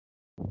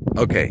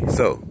Okay,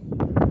 so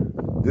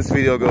this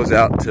video goes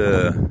out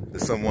to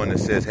someone that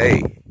says,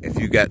 hey, if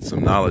you got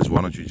some knowledge,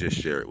 why don't you just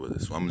share it with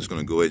us? So I'm just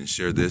going to go ahead and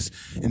share this,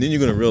 and then you're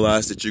going to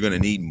realize that you're going to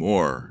need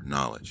more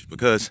knowledge,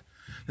 because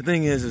the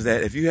thing is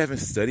that if you haven't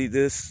studied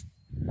this,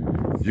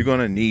 you're going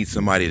to need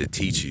somebody to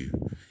teach you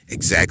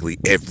exactly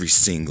every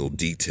single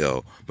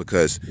detail,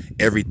 because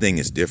everything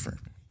is different.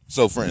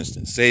 So for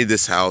instance, say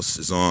this house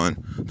is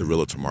on the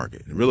realtor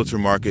market. The realtor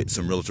market,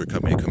 some realtor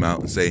company come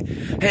out and say,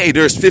 hey,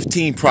 there's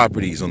 15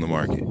 properties on the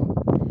market,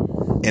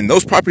 and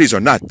those properties are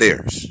not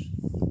theirs.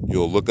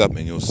 You'll look up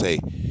and you'll say,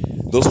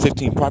 those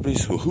 15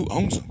 properties, who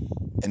owns them?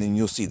 And then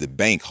you'll see the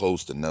bank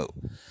holds the note,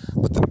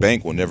 but the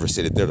bank will never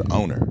say that they're the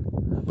owner,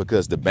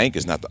 because the bank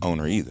is not the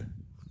owner either.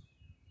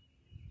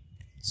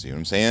 See what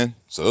I'm saying?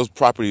 So those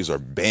properties are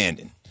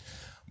abandoned.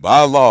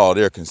 By law,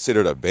 they're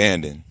considered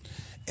abandoned.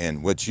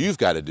 And what you've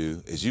got to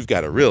do is you've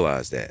got to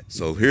realize that.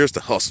 So here's the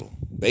hustle.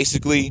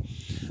 Basically,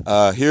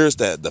 here's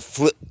the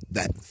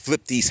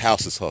flip these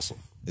houses hustle.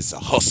 It's a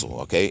hustle,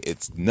 okay?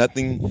 It's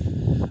nothing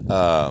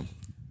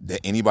that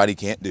anybody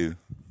can't do.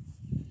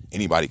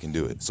 Anybody can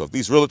do it. So if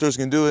these realtors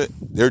can do it,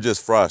 they're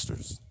just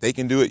fraudsters. They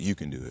can do it, you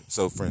can do it.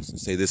 So for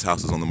instance, say this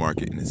house is on the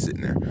market and it's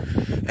sitting there,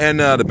 and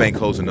the bank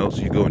holds a note,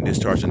 so you go and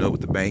discharge a note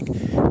with the bank,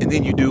 and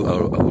then you do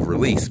a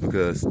release,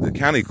 because the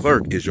county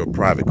clerk is your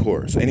private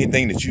court. So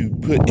anything that you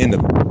put in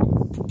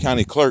the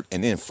county clerk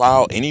and then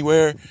file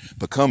anywhere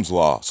becomes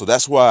law. So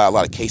that's why a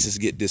lot of cases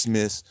get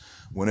dismissed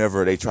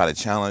whenever they try to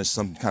challenge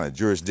some kind of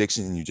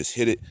jurisdiction and you just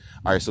hit it.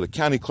 All right, so the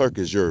county clerk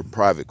is your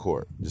private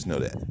court. Just know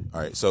that. All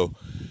right, so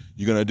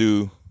you're going to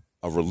do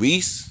a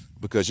release,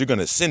 because you're going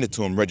to send it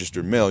to them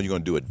registered mail. You're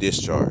going to do a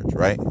discharge,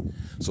 right?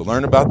 So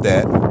learn about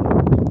that.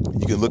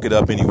 You can look it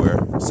up anywhere,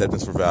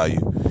 acceptance for value,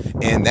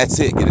 and that's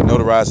it. Get it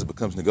notarized. It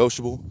becomes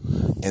negotiable.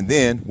 And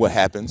then what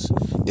happens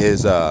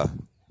is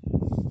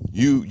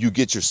you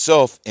get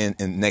yourself in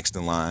next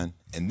in line.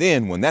 And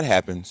then when that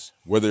happens,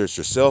 whether it's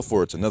yourself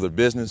or it's another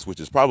business, which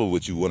is probably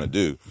what you want to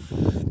do,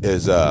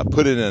 is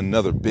put it in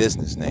another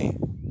business name,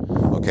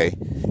 okay,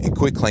 and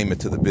quit claim it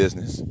to the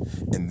business.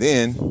 And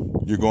then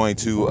you're going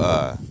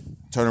to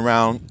turn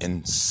around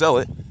and sell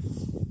it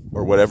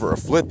or whatever, or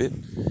flip it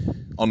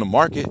on the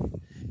market.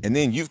 And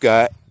then you've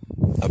got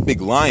a big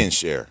lion's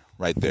share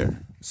right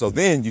there. So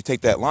then you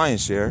take that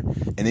lion's share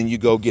and then you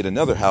go get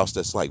another house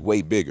that's like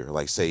way bigger,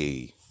 like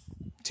say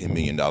 $10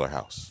 million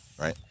house,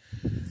 right?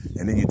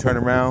 And then you turn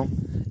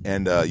around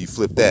and you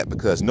flip that,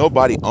 because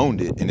nobody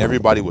owned it and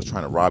everybody was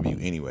trying to rob you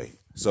anyway.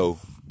 So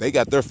they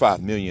got their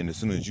 $5 million as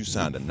soon as you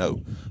signed a note.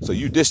 So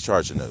you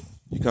discharge a note.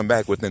 You come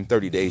back within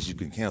 30 days, you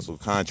can cancel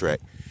the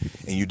contract,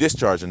 and you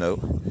discharge a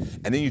note.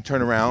 And then you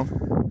turn around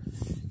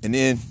and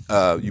then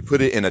you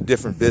put it in a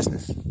different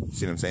business.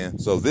 See what I'm saying?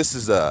 So this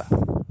is the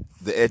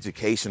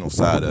educational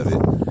side of it,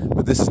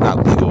 but this is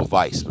not legal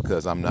advice,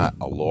 because I'm not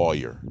a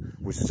lawyer,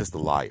 which is just a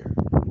liar,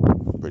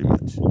 pretty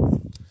much.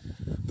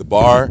 The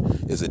bar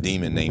is a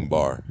demon named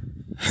Bar,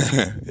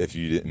 if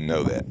you didn't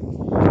know that.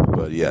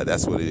 But yeah,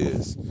 that's what it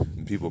is.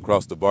 When people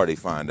cross the bar, they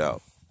find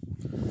out.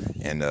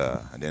 And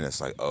then it's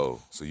like,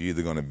 oh, so you're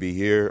either going to be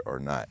here or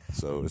not.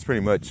 So it's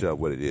pretty much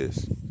what it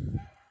is.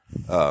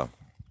 A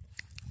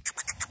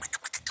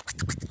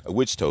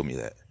witch told me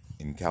that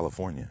in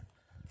California.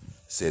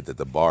 Said that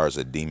the bar is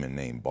a demon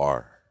named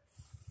Bar.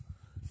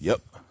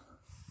 Yep.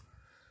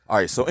 All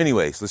right, so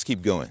anyways, let's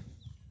keep going.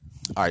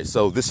 All right,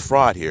 so this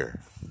fraud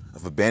here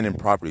of abandoned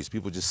properties,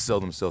 people just sell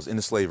themselves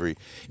into slavery.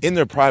 In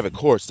their private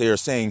courts, they are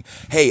saying,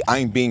 hey,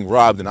 I'm being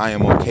robbed and I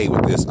am okay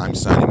with this. I'm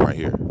signing right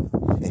here.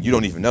 And you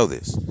don't even know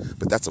this,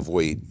 but that's a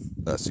void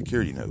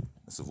security note.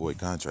 It's a void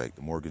contract.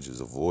 The mortgage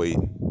is a void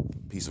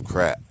piece of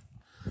crap.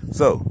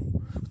 So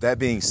with that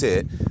being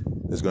said,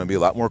 there's going to be a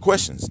lot more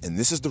questions. And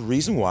this is the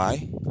reason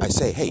why I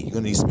say, hey, you're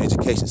going to need some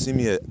education. Send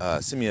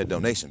me a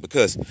donation,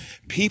 because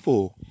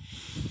people,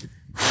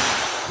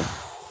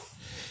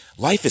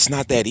 life is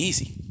not that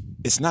easy.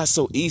 It's not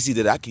so easy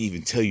that I can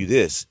even tell you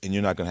this and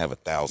you're not going to have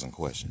 1,000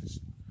 questions.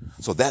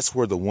 So that's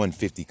where the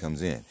 150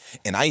 comes in.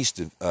 And I used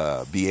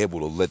to be able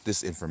to let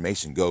this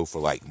information go for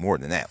like more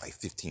than that, like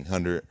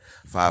 1,500,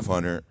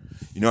 500.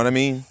 You know what I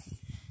mean?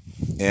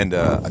 And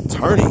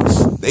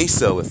attorneys, they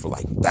sell it for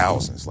like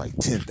thousands, like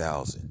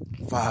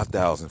 10,000,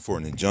 5,000 for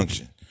an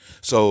injunction.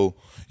 So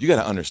you got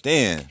to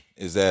understand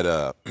is that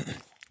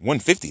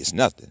 150 is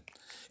nothing.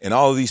 And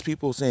all of these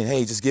people saying,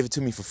 hey, just give it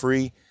to me for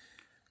free.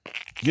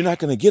 You're not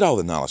going to get all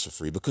the knowledge for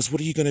free, because what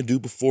are you going to do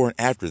before and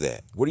after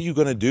that? What are you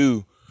going to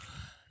do?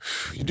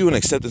 You do an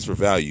acceptance for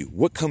value.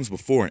 What comes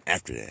before and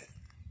after that?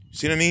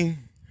 See what I mean?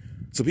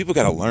 So people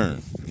got to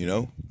learn, you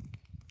know,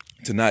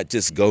 to not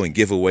just go and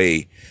give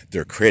away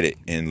their credit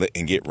and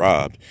get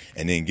robbed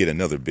and then get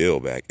another bill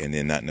back and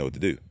then not know what to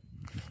do.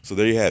 So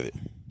there you have it.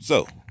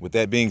 So with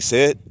that being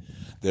said,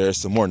 there's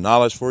some more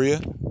knowledge for you.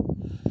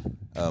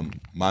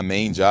 My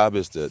main job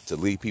is to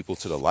lead people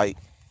to the light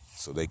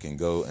so they can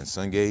go and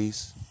sun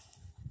gaze.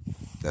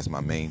 That's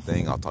my main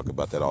thing. I'll talk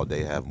about that all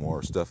day. I have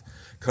more stuff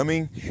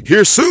coming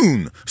here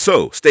soon.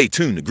 So stay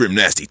tuned to Grim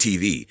Nasty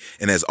TV.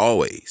 And as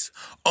always,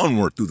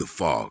 onward through the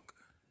fog.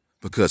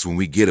 Because when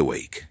we get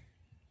awake,